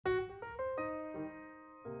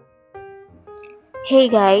Hey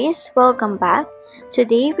guys, welcome back.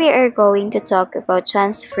 Today we are going to talk about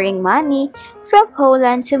transferring money from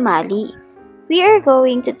Poland to Mali. We are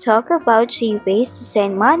going to talk about 3 ways to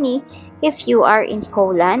send money if you are in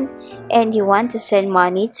Poland and you want to send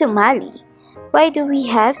money to Mali. Why do we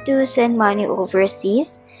have to send money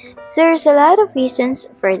overseas? There's a lot of reasons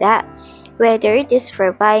for that. Whether it is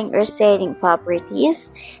for buying or selling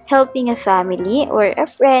properties, helping a family or a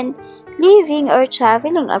friend, living or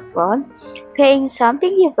traveling abroad, paying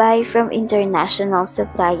something you buy from international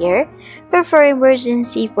supplier, or for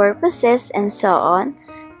emergency purposes and so on,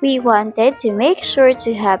 we wanted to make sure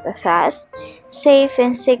to have a fast, safe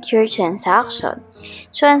and secure transaction.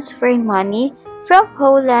 Transferring money from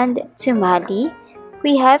Poland to Mali,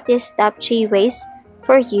 we have these top 3 ways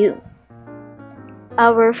for you.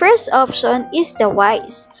 Our first option is the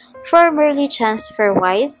WISE, formerly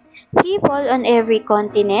TransferWise. People on every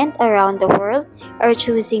continent around the world are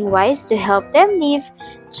choosing WISE to help them live,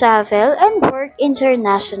 travel, and work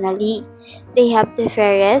internationally. They have the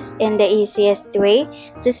fairest and the easiest way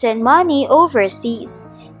to send money overseas.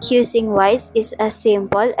 Using WISE is as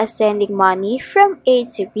simple as sending money from A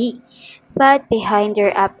to B. But behind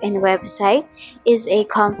their app and website is a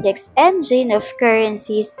complex engine of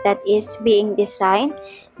currencies that is being designed,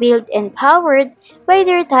 built, and powered by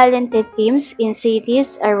their talented teams in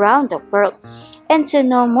cities around the world. And to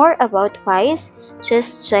know more about WISE,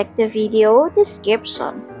 just check the video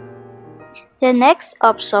description. The next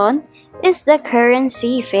option is the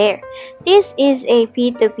Currency Fair. This is a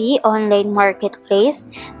P2P online marketplace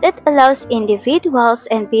that allows individuals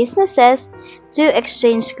and businesses to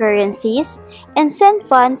exchange currencies and send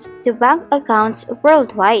funds to bank accounts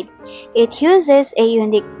worldwide. It uses a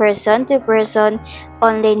unique person-to-person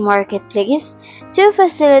online marketplace to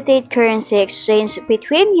facilitate currency exchange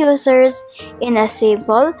between users in a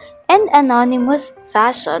simple and anonymous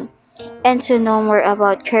fashion. And to know more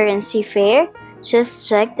about Currency Fair, just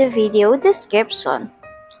check the video description.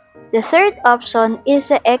 The third option is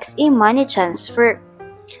the XE Money Transfer.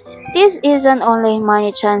 This is an online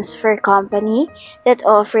money transfer company that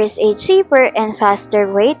offers a cheaper and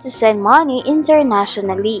faster way to send money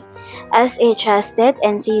internationally. As a trusted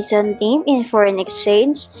and seasoned name in foreign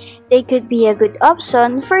exchange, they could be a good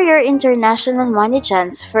option for your international money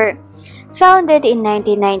transfer. Founded in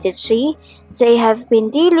 1993, they have been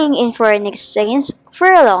dealing in foreign exchange for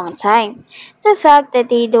a long time. The fact that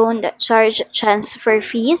they don't charge transfer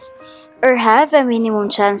fees or have a minimum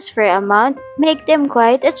transfer amount make them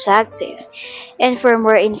quite attractive. And for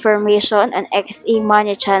more information on XE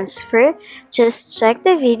Money Transfer, just check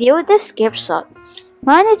the video description.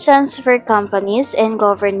 Money transfer companies and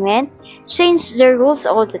government change the rules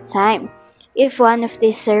all the time. If one of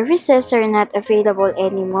these services are not available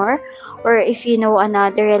anymore, or if you know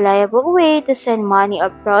another reliable way to send money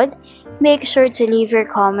abroad, make sure to leave your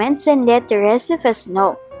comments and let the rest of us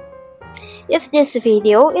know. If this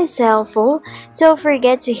video is helpful, don't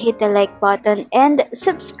forget to hit the like button and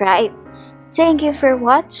subscribe. Thank you for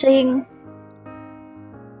watching.